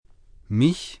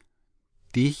mich,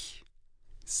 dich,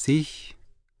 sich,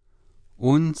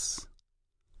 uns,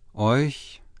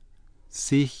 euch,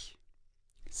 sich,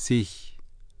 sich.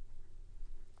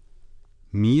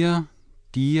 Mir,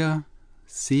 dir,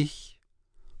 sich,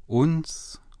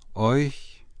 uns,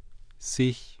 euch,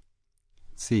 sich,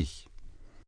 sich.